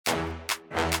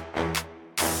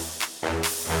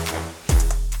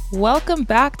Welcome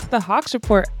back to the Hawks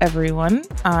Report, everyone.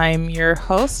 I'm your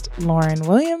host, Lauren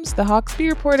Williams, the Hawks beat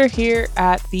reporter here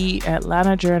at the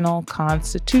Atlanta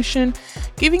Journal-Constitution,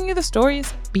 giving you the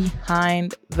stories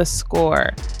behind the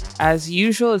score. As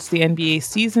usual, it's the NBA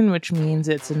season, which means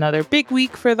it's another big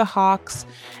week for the Hawks.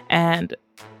 And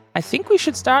I think we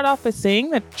should start off by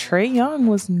saying that Trae Young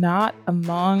was not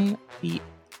among the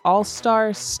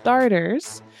All-Star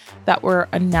starters that were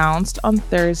announced on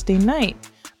Thursday night.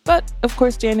 But, of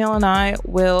course, Danielle and I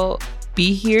will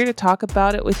be here to talk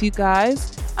about it with you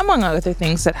guys, among other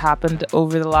things that happened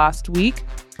over the last week.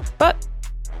 But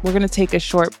we're going to take a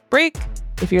short break.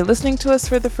 If you're listening to us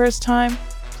for the first time,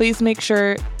 please make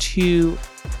sure to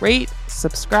rate,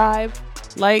 subscribe,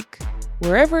 like,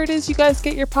 wherever it is you guys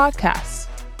get your podcasts.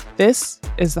 This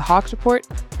is the Hawks Report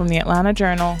from the Atlanta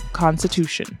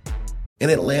Journal-Constitution. In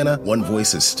Atlanta, one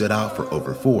voice has stood out for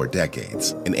over 4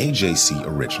 decades. An AJC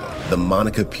original, The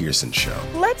Monica Pearson Show.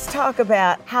 Let's talk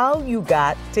about how you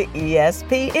got to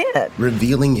ESPN.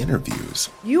 Revealing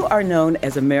interviews. You are known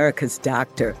as America's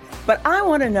doctor, but I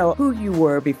want to know who you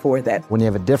were before that. When you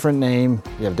have a different name,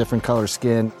 you have different color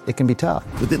skin, it can be tough.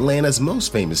 With Atlanta's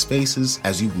most famous faces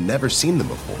as you've never seen them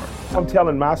before. I'm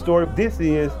telling my story. This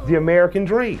is the American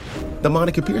dream. The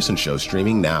Monica Pearson Show,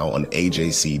 streaming now on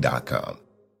AJC.com.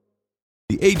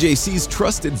 The AJC's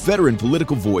trusted veteran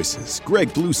political voices, Greg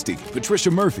Bluestein,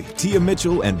 Patricia Murphy, Tia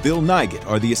Mitchell, and Bill Nygut,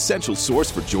 are the essential source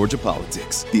for Georgia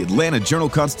politics. The Atlanta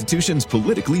Journal-Constitution's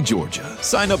Politically Georgia.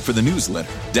 Sign up for the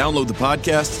newsletter, download the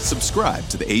podcast, subscribe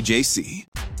to the AJC.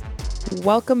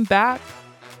 Welcome back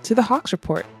to the Hawks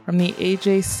Report from the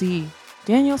AJC.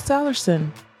 Daniel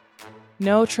Sallerson.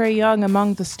 No Trae Young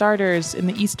among the starters in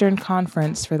the Eastern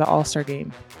Conference for the All-Star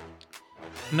game.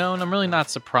 No, and I'm really not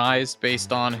surprised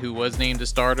based on who was named a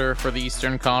starter for the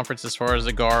Eastern Conference as far as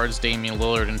the guards, Damian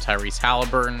Lillard and Tyrese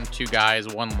Halliburton. 2 guys,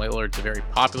 one Lillard's a very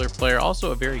popular player,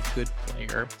 also a very good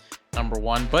player, number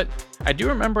one. But I do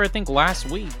remember, I think last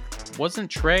week,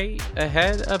 wasn't Trae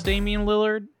ahead of Damian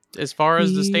Lillard as far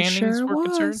as the standings were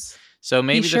concerned? So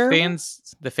maybe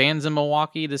the fans in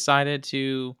Milwaukee decided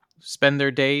to spend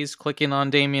their days clicking on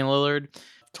Damian Lillard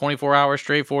 24 hours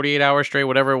straight, 48 hours straight,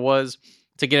 whatever it was,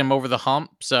 to get him over the hump.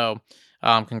 So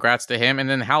congrats to him. And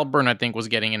then Halliburton, I think, was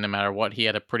getting in no matter what. He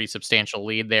had a pretty substantial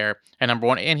lead there at number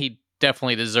one, and he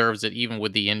definitely deserves it even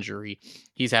with the injury.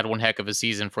 He's had one heck of a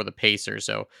season for the Pacers.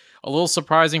 So a little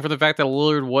surprising for the fact that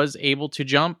Lillard was able to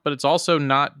jump, but it's also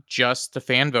not just the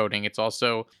fan voting. It's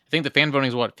also, I think the fan voting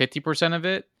is what, 50% of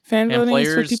it? Fan voting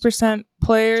is 50%,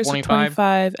 players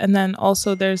 25, and then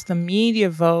also there's the media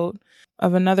vote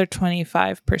of another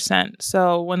 25%.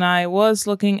 So when I was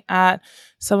looking at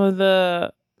some of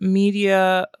the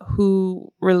media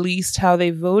who released how they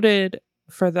voted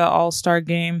for the All-Star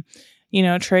game, you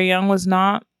know, Trae Young was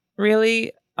not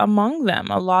really among them.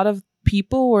 A lot of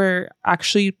people were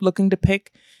actually looking to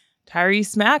pick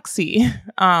Tyrese Maxey,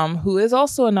 who is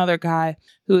also another guy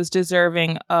who is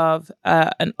deserving of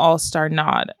an All-Star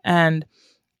nod. And,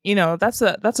 you know, that's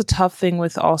a tough thing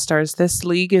with All-Stars. This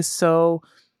league is so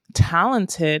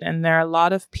talented, and there are a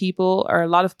lot of people, or a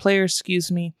lot of players,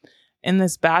 in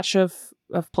this batch of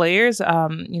players.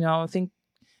 You know, I think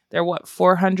there are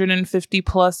 450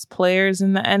 plus players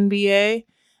in the NBA,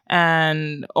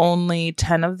 and only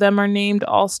 10 of them are named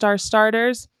All-Star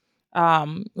starters,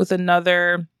 with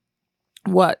another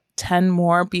 10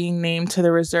 more being named to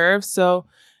the reserve. So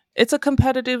it's a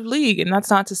competitive league, and that's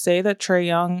not to say that Trae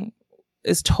Young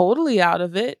is totally out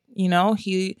of it. You know,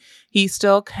 he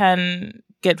still can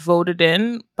get voted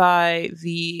in by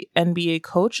the NBA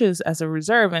coaches as a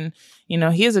reserve. And, you know,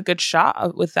 he has a good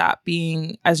shot with that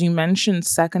being, as you mentioned,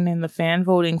 second in the fan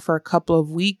voting for a couple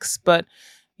of weeks. But,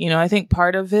 you know, I think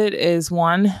part of it is,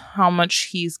 one, how much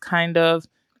he's kind of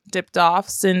dipped off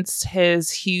since his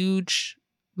huge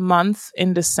month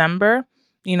in December.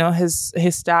 You know, his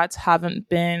stats haven't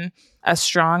been as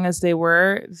strong as they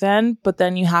were then, but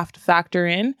then you have to factor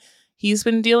in he's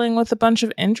been dealing with a bunch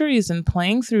of injuries and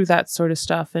playing through that sort of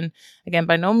stuff. And again,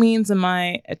 by no means am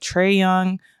I a Trae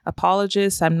Young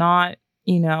apologist. I'm not,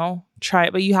 you know,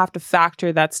 but you have to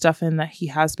factor that stuff in, that he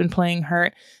has been playing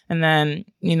hurt. And then,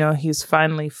 you know, he's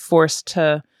finally forced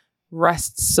to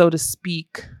rest, so to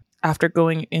speak, after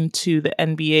going into the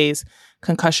NBA's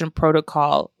concussion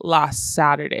protocol last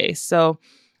Saturday. So,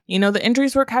 you know, the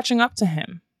injuries were catching up to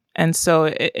him. And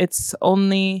so it's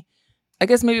only, I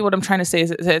guess maybe what I'm trying to say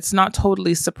is that it's not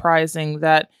totally surprising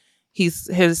that he's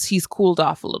cooled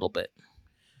off a little bit.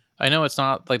 I know it's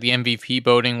not like the MVP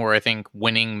voting where I think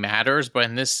winning matters, but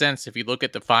in this sense, if you look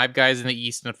at the 5 guys in the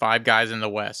East and the 5 guys in the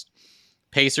West,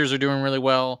 Pacers are doing really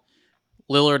well.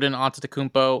 Lillard and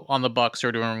Antetokounmpo on the Bucks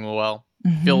are doing really well.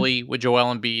 Philly with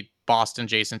Joel Embiid, Boston,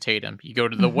 Jason Tatum. You go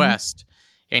to the West,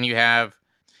 and you have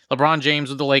LeBron James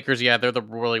with the Lakers. Yeah, they're the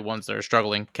really ones that are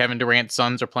struggling. Kevin Durant's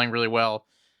Suns are playing really well.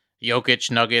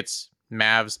 Jokic, Nuggets,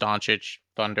 Mavs, Doncic,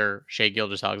 Thunder, Shai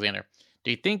Gilgeous-Alexander.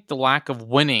 Do you think the lack of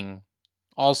winning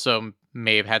also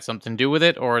may have had something to do with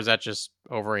it, or is that just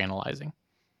overanalyzing?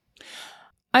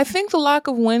 I think the lack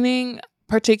of winning,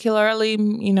 particularly,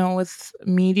 with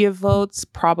media votes,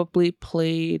 probably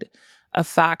played a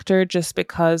factor just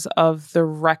because of the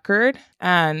record.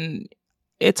 And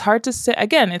it's hard to say,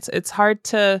 again, it's hard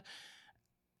to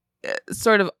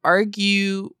sort of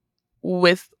argue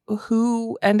with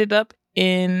who ended up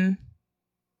in,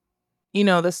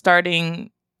 the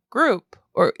starting group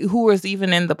or who was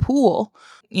even in the pool.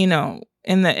 In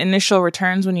the initial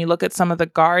returns, when you look at some of the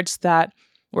guards that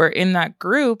were in that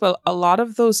group, a lot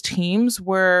of those teams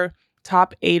were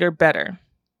top 8 or better.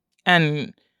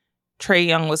 And Trae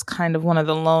Young was kind of one of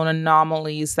the lone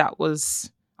anomalies that was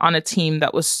on a team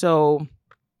that was so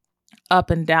up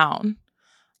and down.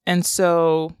 And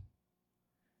so,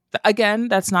 again,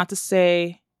 that's not to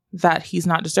say that he's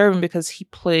not deserving, because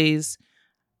he's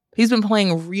been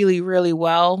playing really, really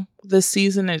well this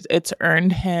season. It's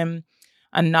earned him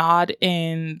a nod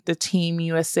in the Team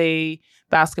USA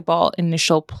basketball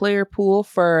initial player pool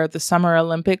for the Summer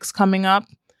Olympics coming up.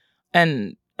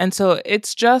 And so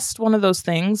it's just one of those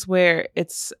things where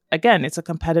it's a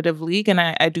competitive league. And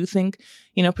I do think,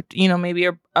 maybe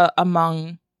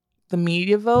among the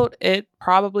media vote, it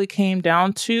probably came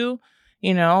down to,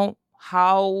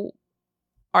 how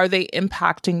are they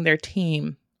impacting their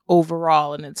team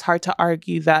overall? And it's hard to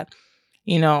argue that,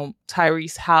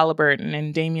 Tyrese Halliburton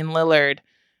and Damian Lillard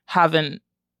haven't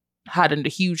had a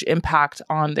huge impact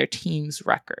on their team's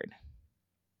record.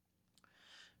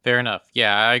 Fair enough.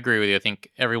 Yeah, I agree with you. I think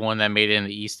everyone that made it in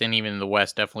the East and even in the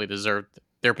West definitely deserved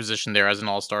their position there as an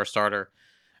all-star starter.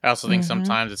 I also think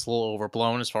sometimes it's a little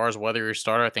overblown as far as whether you're a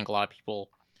starter. I think a lot of people,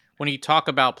 when you talk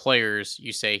about players,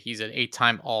 you say he's an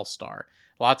 8-time all-star.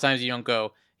 A lot of times you don't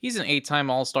go, he's an 8-time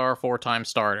all-star, 4-time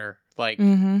starter. Like,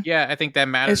 yeah, I think that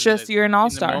matters. It's just you're an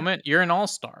all-star. In the moment, you're an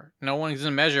all-star. No one is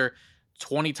going to measure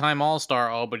 20-time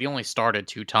all-star. Oh, but he only started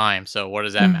 2 times. So what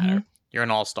does that matter? You're an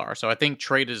all-star. So I think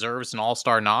Trae deserves an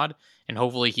all-star nod, and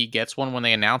hopefully he gets one when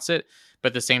they announce it. But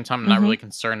at the same time, I'm not really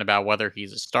concerned about whether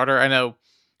he's a starter. I know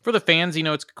for the fans,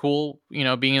 it's cool,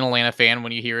 being an Atlanta fan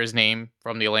when you hear his name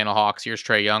from the Atlanta Hawks. Here's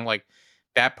Trae Young. Like,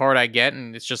 that part I get,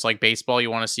 and it's just like baseball. You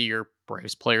want to see your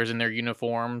Braves players in their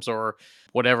uniforms or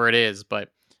whatever it is. But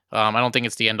I don't think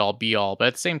it's the end-all, be-all. But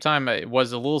at the same time, it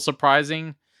was a little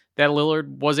surprising that Lillard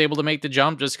was able to make the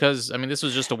jump, just because, this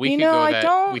was just a week ago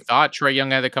that we thought Trae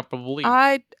Young had a comfortable lead.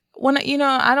 I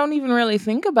don't even really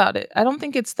think about it. I don't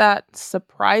think it's that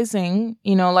surprising,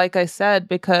 like I said,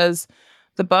 because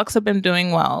the Bucks have been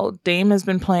doing well. Dame has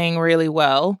been playing really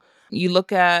well. You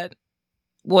look at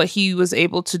what he was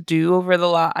able to do over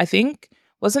the I think,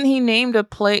 wasn't he named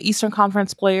Eastern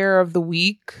Conference Player of the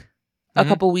Week a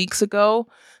couple weeks ago?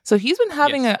 So he's been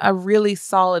having a really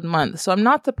solid month. So I'm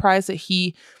not surprised that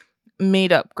he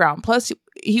made up ground. Plus,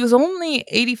 he was only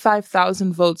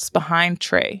 85,000 votes behind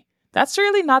Trae. That's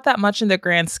really not that much in the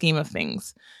grand scheme of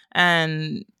things.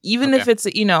 And even if it's,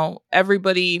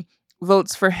 everybody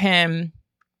votes for him,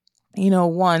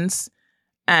 once,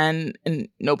 and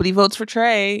nobody votes for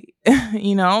Trae,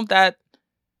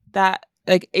 that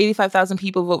like 85,000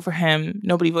 people vote for him,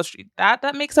 nobody votes for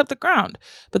that makes up the ground.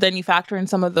 But then you factor in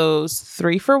some of those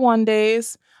 3-for-1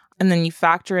 days, and then you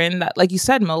factor in that, like you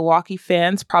said, Milwaukee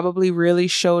fans probably really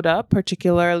showed up,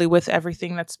 particularly with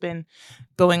everything that's been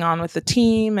going on with the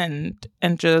team and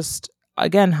just,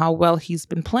 again, how well he's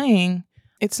been playing.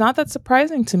 It's not that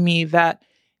surprising to me that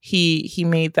he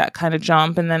made that kind of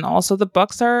jump. And then also the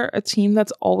Bucks are a team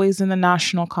that's always in the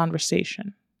national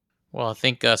conversation. Well, I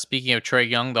think speaking of Trae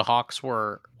Young, the Hawks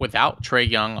were without Trae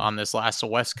Young on this last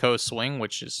West Coast swing,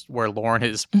 which is where Lauren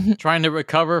is trying to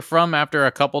recover from after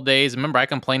a couple days. Remember, I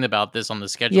complained about this on the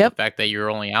schedule, the fact that you're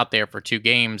only out there for 2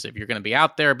 games. If you're going to be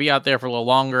out there for a little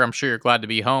longer. I'm sure you're glad to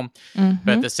be home.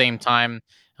 But at the same time,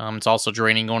 it's also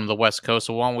draining going to the West Coast.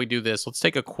 So why don't we do this? Let's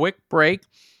take a quick break.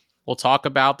 We'll talk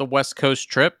about the West Coast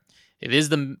trip. It is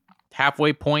the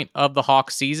halfway point of the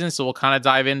Hawks season, so we'll kind of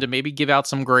dive into maybe give out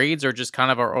some grades or just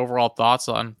kind of our overall thoughts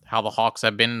on how the Hawks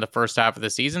have been in the first half of the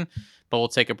season. But we'll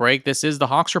take a break. This is the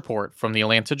Hawks Report from the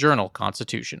Atlanta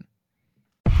Journal-Constitution.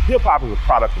 Hip-hop is a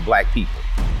product of black people.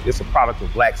 It's a product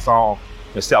of black song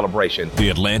and celebration. The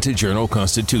Atlanta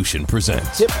Journal-Constitution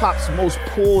presents hip-hop's most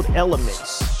pulled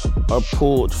elements are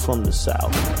pulled from the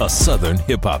South. A Southern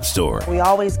hip-hop store. We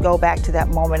always go back to that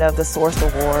moment of the Source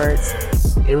Awards.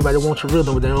 Everybody wants your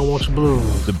rhythm, but they don't want your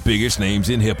blues. The biggest names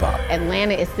in hip-hop.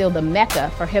 Atlanta is still the mecca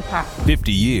for hip-hop.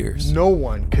 50 years. No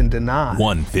one can deny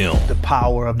one film. The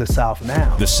power of the South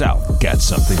now. The South got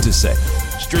something to say.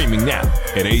 Streaming now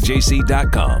at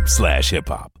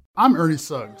ajc.com/hiphop. I'm Ernie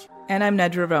Suggs. And I'm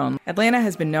Nedra Ravone. Atlanta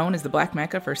has been known as the Black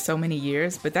Mecca for so many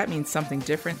years, but that means something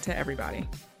different to everybody.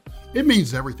 It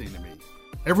means everything to me.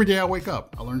 Every day I wake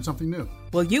up, I learn something new.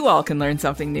 Well, you all can learn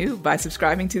something new by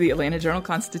subscribing to the Atlanta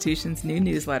Journal-Constitution's new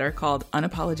newsletter called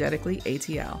Unapologetically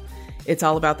ATL. It's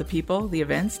all about the people, the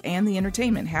events, and the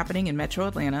entertainment happening in Metro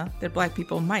Atlanta that Black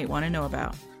people might want to know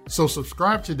about. So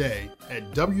subscribe today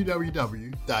at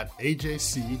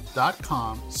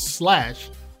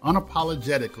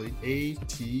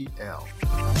www.ajc.com/unapologeticallyATL.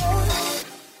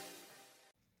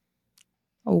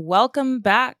 Welcome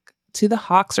back to the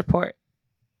Hawks Report.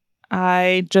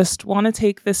 I just want to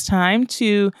take this time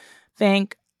to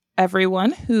thank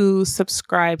everyone who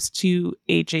subscribes to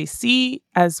AJC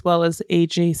as well as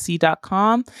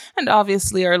AJC.com, and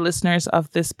obviously our listeners of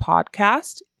this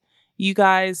podcast. You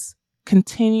guys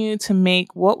continue to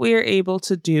make what we are able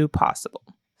to do possible.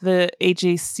 The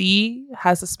AJC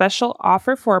has a special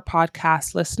offer for our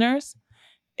podcast listeners.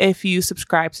 If you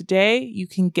subscribe today, you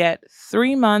can get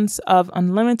 3 months of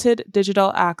unlimited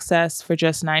digital access for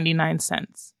just 99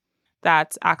 cents.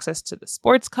 That's access to the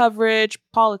sports coverage,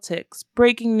 politics,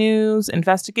 breaking news,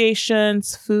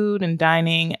 investigations, food and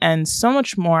dining, and so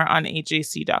much more on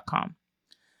ajc.com.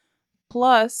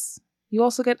 Plus, you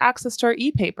also get access to our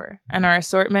e-paper and our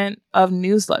assortment of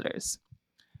newsletters.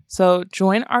 So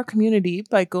join our community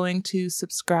by going to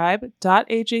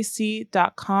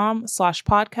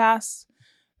subscribe.ajc.com/podcasts.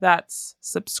 That's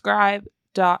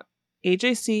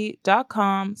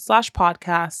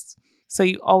subscribe.ajc.com/podcasts. So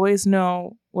you always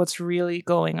know what's really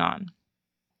going on.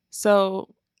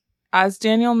 So as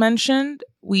Daniel mentioned,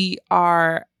 we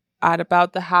are at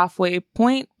about the halfway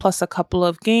point plus a couple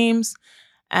of games,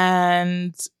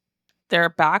 and they're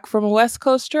back from a West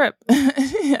Coast trip.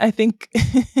 I think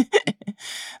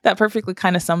that perfectly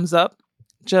kind of sums up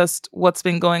just what's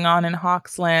been going on in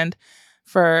Hawksland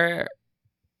for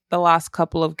the last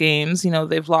couple of games. You know,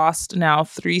 they've lost now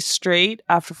 3 straight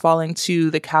after falling to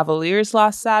the Cavaliers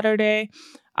last Saturday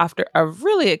after a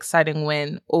really exciting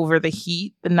win over the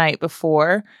Heat the night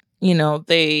before. You know,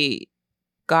 they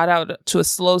got out to a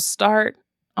slow start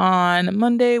on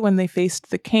Monday when they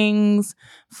faced the Kings,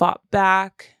 fought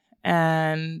back,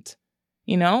 and,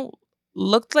 you know,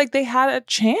 looked like they had a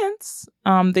chance.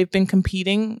 They've been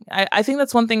competing. I think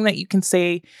that's one thing that you can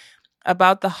say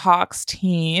about the Hawks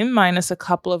team, minus a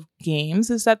couple of games,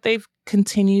 is that they've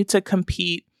continued to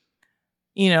compete,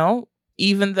 you know,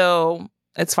 even though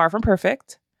it's far from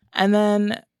perfect. And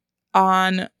then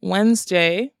on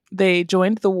Wednesday, they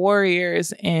joined the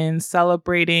Warriors in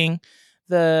celebrating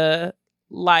the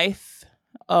life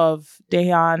of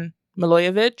Dejan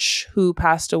Milojevic, who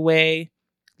passed away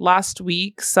last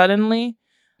week suddenly.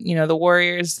 You know, the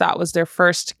Warriors, that was their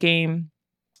first game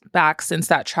back since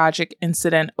that tragic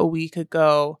incident a week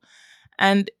ago.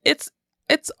 And it's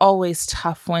always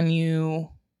tough when you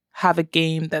have a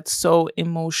game that's so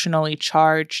emotionally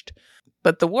charged.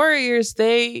 But the Warriors,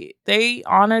 they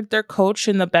honored their coach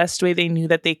in the best way they knew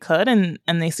that they could, and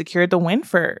they secured the win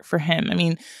for him. I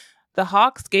mean, the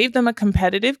Hawks gave them a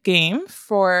competitive game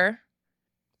for,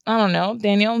 I don't know,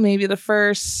 Daniel, maybe the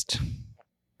first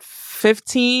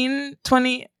 15,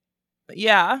 20,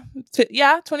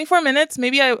 24 minutes,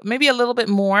 maybe a little bit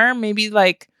more, maybe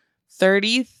like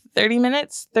 30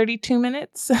 minutes, 32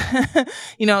 minutes,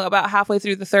 you know, about halfway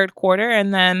through the third quarter.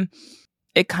 And then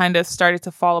it kind of started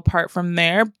to fall apart from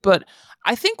there. But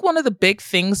I think one of the big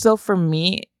things, though, for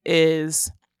me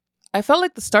is I felt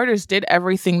like the starters did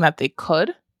everything that they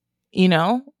could. You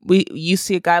know, you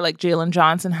see a guy like Jalen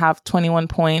Johnson have 21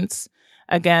 points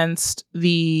against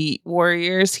the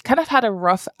Warriors. He kind of had a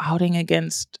rough outing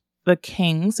against the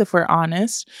Kings, if we're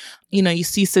honest. You know, you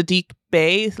see Sadiq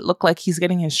Bey look like he's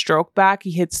getting his stroke back.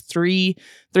 He hits three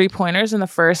pointers in the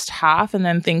first half, and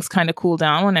then things kind of cool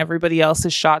down when everybody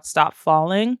else's shots stop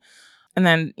falling. And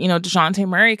then, you know, DeJounte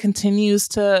Murray continues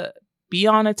to be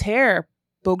on a tear.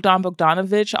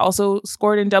 Bogdanovic also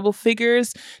scored in double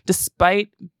figures, despite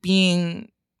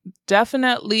being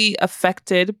definitely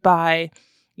affected by,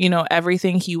 you know,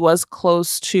 everything. He was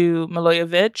close to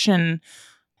Milojevic, and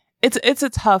it's a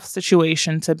tough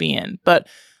situation to be in. But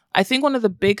I think one of the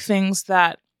big things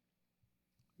that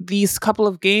these couple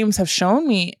of games have shown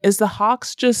me is the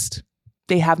Hawks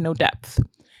they have no depth.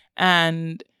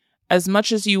 And as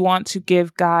much as you want to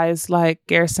give guys like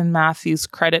Garrison Matthews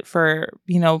credit for,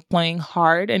 playing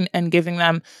hard and giving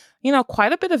them,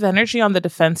 quite a bit of energy on the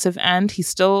defensive end, he's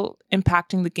still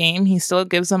impacting the game. He still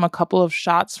gives them a couple of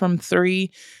shots from 3,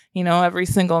 every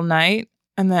single night.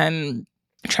 And then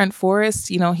Trent Forrest,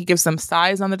 he gives them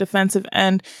size on the defensive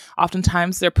end.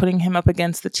 Oftentimes they're putting him up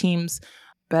against the team's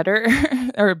better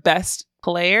or best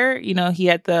player. He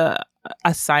had the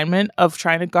assignment of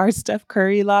trying to guard Steph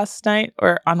Curry last night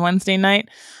or on Wednesday night.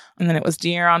 And then it was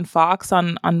De'Aaron Fox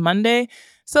on Monday.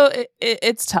 So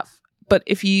it's tough. But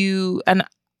and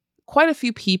quite a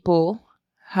few people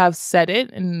have said it,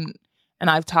 and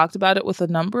I've talked about it with a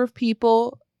number of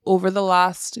people over the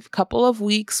last couple of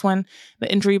weeks when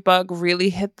the injury bug really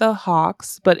hit the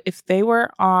Hawks. But if they were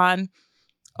on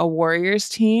a Warriors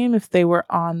team, if they were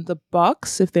on the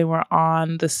Bucks, if they were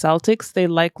on the Celtics, they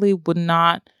likely would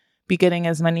not be getting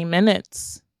as many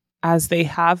minutes as they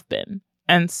have been.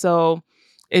 And so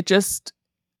it just,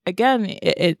 again,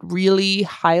 it really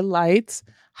highlights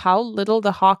how little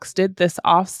the Hawks did this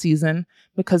offseason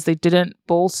because they didn't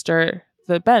bolster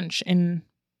the bench in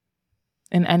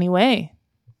any way.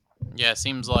 Yeah, it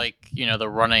seems like, the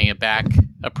running it back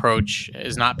approach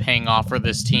is not paying off for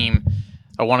this team.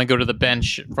 I want to go to the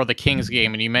bench for the Kings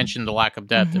game, and you mentioned the lack of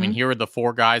depth. Mm-hmm. I mean, here are the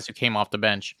 4 guys who came off the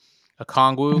bench.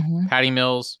 Okongwu, Patty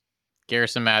Mills,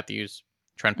 Garrison Matthews,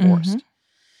 Trent Forrest.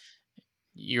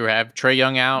 You have Trae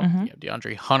Young out. You have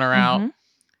DeAndre Hunter out.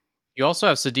 You also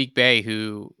have Sadiq Bey,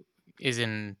 who is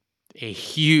in a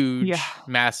huge,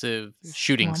 massive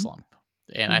shooting slump.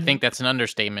 And I think that's an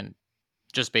understatement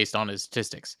just based on his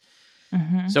statistics.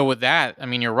 So with that, I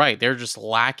mean, you're right. They're just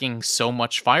lacking so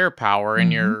much firepower,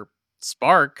 and your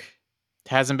spark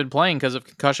hasn't been playing because of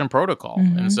concussion protocol.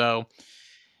 And so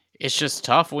it's just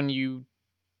tough when you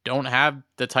don't have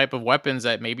the type of weapons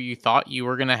that maybe you thought you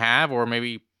were going to have, or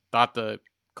maybe thought the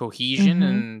cohesion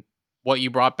and what you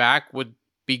brought back would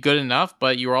be good enough,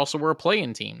 but you also were a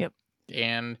play-in team.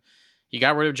 And you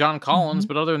got rid of John Collins,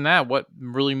 but other than that, what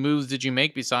really moves did you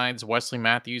make besides Wesley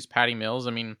Matthews, Patty Mills?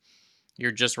 I mean,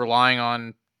 you're just relying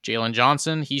on Jalen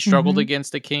Johnson. He struggled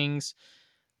against the Kings.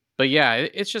 But yeah,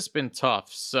 it's just been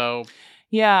tough. So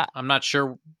yeah, I'm not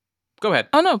sure. Go ahead.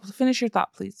 Oh, no, finish your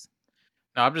thought, please.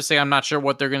 No, I'm just saying I'm not sure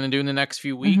what they're going to do in the next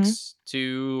few weeks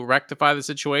to rectify the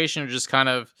situation, or just kind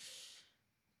of,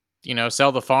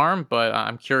 sell the farm. But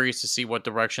I'm curious to see what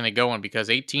direction they go in, because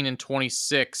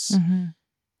 18-26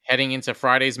 heading into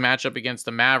Friday's matchup against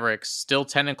the Mavericks, still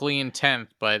technically in 10th,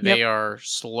 but they are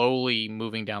slowly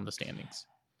moving down the standings.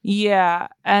 Yeah,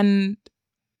 and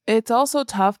it's also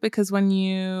tough because when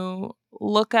you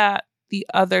look at the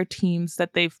other teams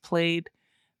that they've played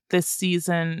this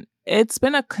season, it's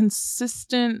been a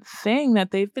consistent thing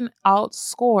that they've been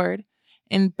outscored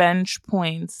in bench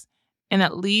points in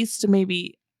at least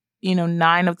maybe,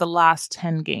 9 of the last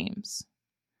 10 games,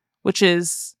 which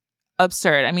is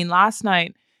absurd. I mean,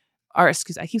 I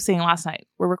keep saying last night.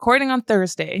 We're recording on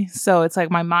Thursday, so it's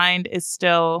like my mind is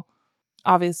still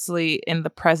obviously in the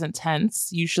present tense.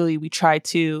 Usually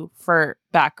for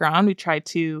background, we try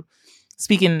to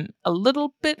speak in a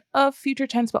little bit of future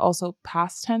tense, but also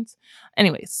past tense.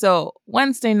 Anyway, so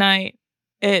Wednesday night,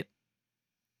 it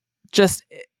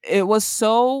was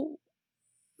so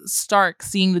stark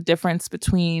seeing the difference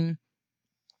between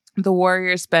the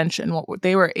Warriors bench and what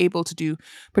they were able to do,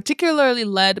 particularly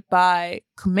led by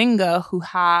Kuminga, who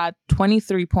had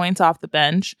 23 points off the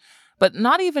bench. But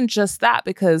not even just that,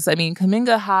 because, I mean,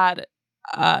 Kuminga had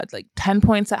 10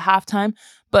 points at halftime,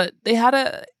 but they had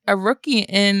a rookie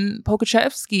in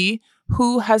Pokusevski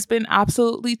who has been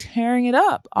absolutely tearing it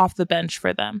up off the bench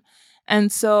for them.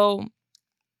 And so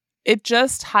it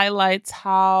just highlights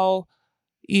how,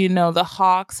 the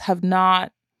Hawks have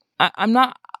not... I'm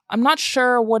not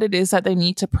sure what it is that they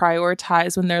need to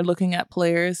prioritize when they're looking at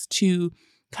players to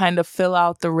kind of fill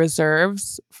out the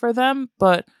reserves for them.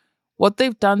 But what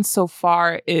they've done so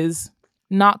far is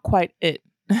not quite it.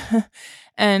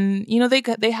 And,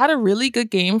 they had a really good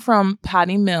game from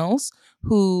Patty Mills,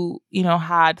 who,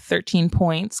 had 13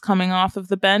 points coming off of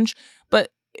the bench.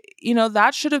 But,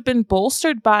 that should have been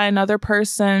bolstered by another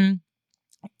person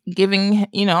giving,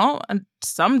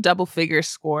 some double figure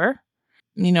score.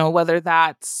 Whether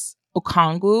that's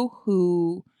Onyeka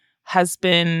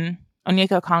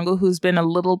Okongwu, who's been a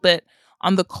little bit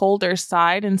on the colder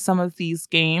side in some of these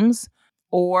games,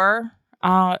 or,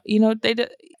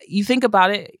 you think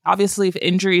about it, obviously, if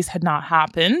injuries had not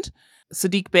happened,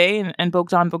 Sadiq Bey and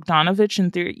Bogdan Bogdanovic, in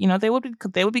theory, they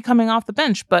would be coming off the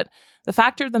bench. But the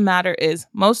fact of the matter is,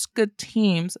 most good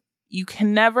teams, you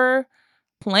can never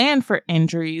plan for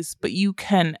injuries, but you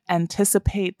can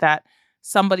anticipate that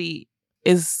somebody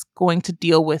is going to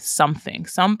deal with something,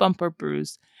 some bump or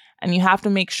bruise. And you have to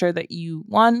make sure that you,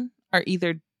 one, are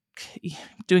either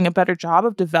doing a better job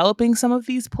of developing some of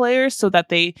these players so that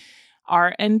they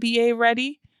are NBA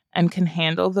ready and can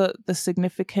handle the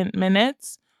significant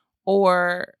minutes,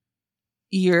 or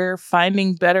you're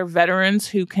finding better veterans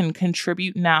who can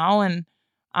contribute now and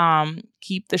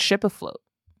keep the ship afloat.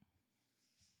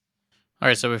 All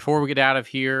right, so before we get out of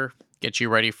here, get you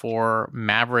ready for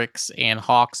Mavericks and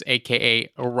Hawks,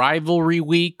 aka rivalry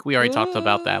week. We already talked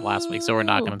about that last week, so we're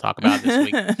not going to talk about it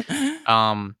this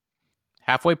week.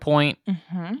 Halfway point,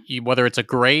 whether it's a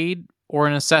grade or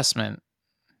an assessment,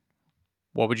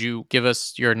 what would you give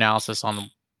us your analysis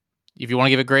on? If you want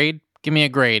to give a grade, give me a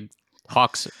grade.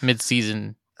 Hawks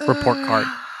midseason report card.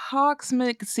 Hawks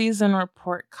midseason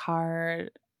report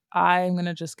card. I'm going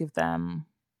to just give them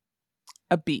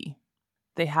a B.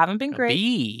 They haven't been great.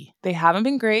 B. They haven't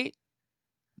been great,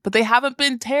 but they haven't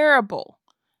been terrible,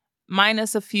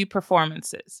 minus a few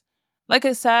performances. Like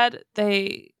I said,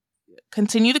 they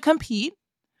continue to compete.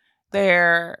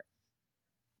 They're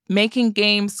making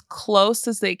games close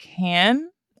as they can,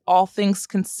 all things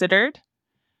considered.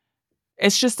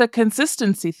 It's just a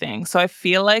consistency thing. So I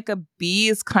feel like a B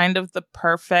is kind of the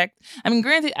perfect. I mean,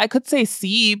 granted, I could say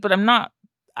C, but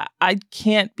I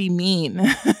can't be mean.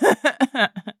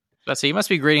 Let's see, you must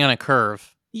be grading on a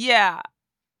curve. Yeah.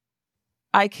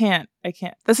 I can't.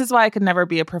 This is why I could never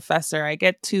be a professor. I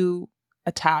get too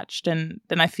attached and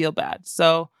then I feel bad.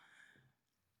 So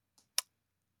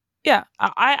yeah,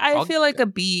 I feel like a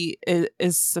B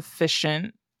is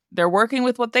sufficient. They're working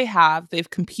with what they have. They've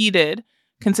competed.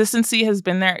 Consistency has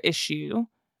been their issue,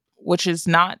 which is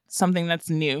not something that's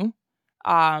new.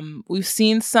 We've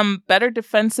seen some better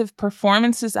defensive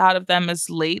performances out of them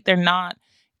as late. They're not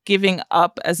giving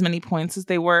up as many points as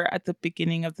they were at the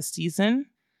beginning of the season.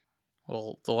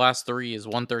 Well, the last three is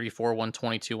 134,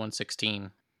 122, 116.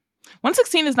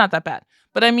 116 is not that bad.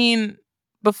 But I mean,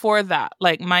 before that,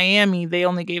 like Miami, they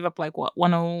only gave up like what,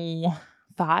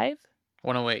 105?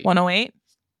 108. 108?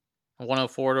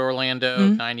 104 to Orlando,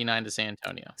 99 to San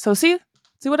Antonio. So see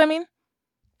what I mean?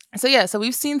 So yeah, so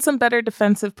we've seen some better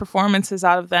defensive performances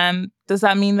out of them. Does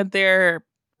that mean that they're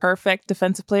perfect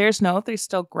defensive players? No, there's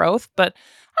still growth, but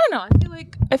I don't know.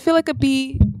 I feel like a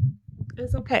B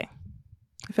is okay.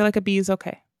 I feel like a B is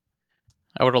okay.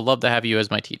 I would have loved to have you as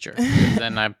my teacher.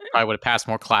 Then I probably would have passed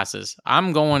more classes.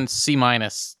 I'm going C-. I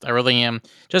really am.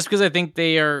 Just because I think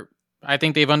they've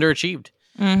underachieved.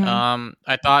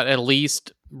 I thought at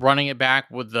least running it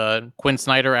back with Quinn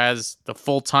Snyder as the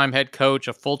full-time head coach,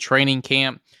 a full training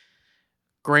camp.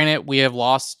 Granted, we have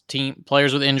lost team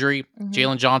players with injury.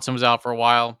 Jalen Johnson was out for a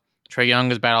while. Trae Young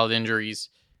has battled injuries.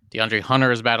 DeAndre Hunter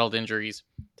has battled injuries.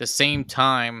 At the same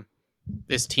time,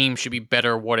 this team should be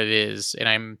better what it is. And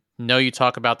I know you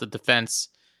talk about the defense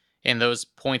and those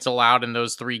points allowed in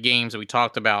those 3 games that we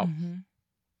talked about.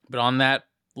 But on that,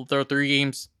 there are 3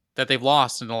 games that they've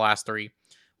lost in the last 3.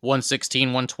 116,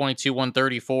 122,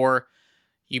 134.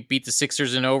 You beat the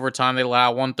Sixers in overtime. They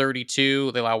allow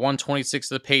 132. They allow 126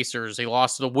 to the Pacers. They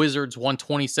lost to the Wizards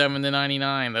 127 to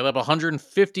 99. They allowed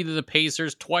 150 to the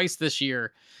Pacers twice this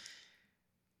year.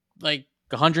 Like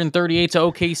 138 to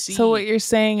OKC. So what you're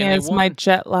saying is my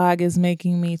jet lag is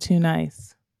making me too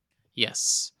nice.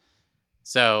 Yes.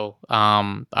 So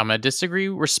I'm going to disagree,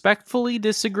 respectfully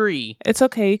disagree. It's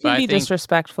okay. You can be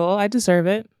disrespectful. I deserve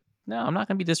it. No, I'm not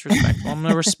going to be disrespectful. I'm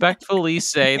going to respectfully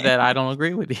say that I don't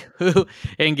agree with you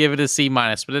and give it a C-,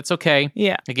 but it's okay.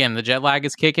 Yeah. Again, the jet lag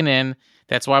is kicking in.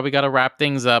 That's why we got to wrap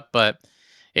things up, but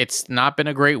it's not been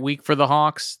a great week for the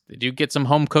Hawks. They do get some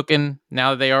home cooking now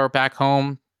that they are back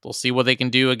home. We'll see what they can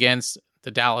do against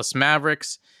the Dallas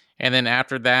Mavericks. And then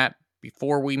after that,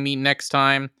 before we meet next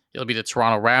time, it'll be the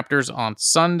Toronto Raptors on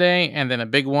Sunday, and then a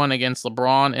big one against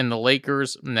LeBron and the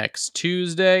Lakers next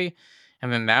Tuesday.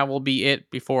 And then that will be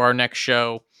it before our next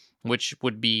show, which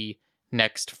would be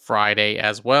next Friday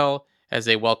as well, as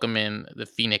they welcome in the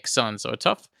Phoenix Suns. So a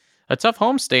tough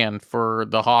homestand for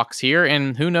the Hawks here,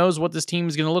 and who knows what this team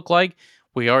is going to look like.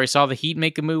 We already saw the Heat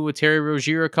make a move with Terry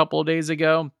Rozier a couple of days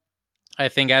ago. I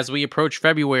think as we approach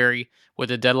February, with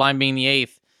the deadline being the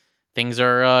 8th, things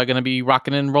are going to be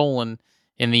rocking and rolling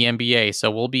in the NBA. So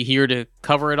we'll be here to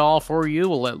cover it all for you.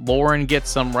 We'll let Lauren get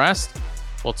some rest.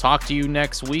 We'll talk to you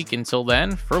next week. Until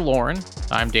then, for Lauren,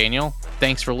 I'm Daniel.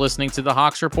 Thanks for listening to the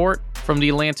Hawks Report from the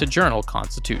Atlanta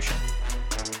Journal-Constitution.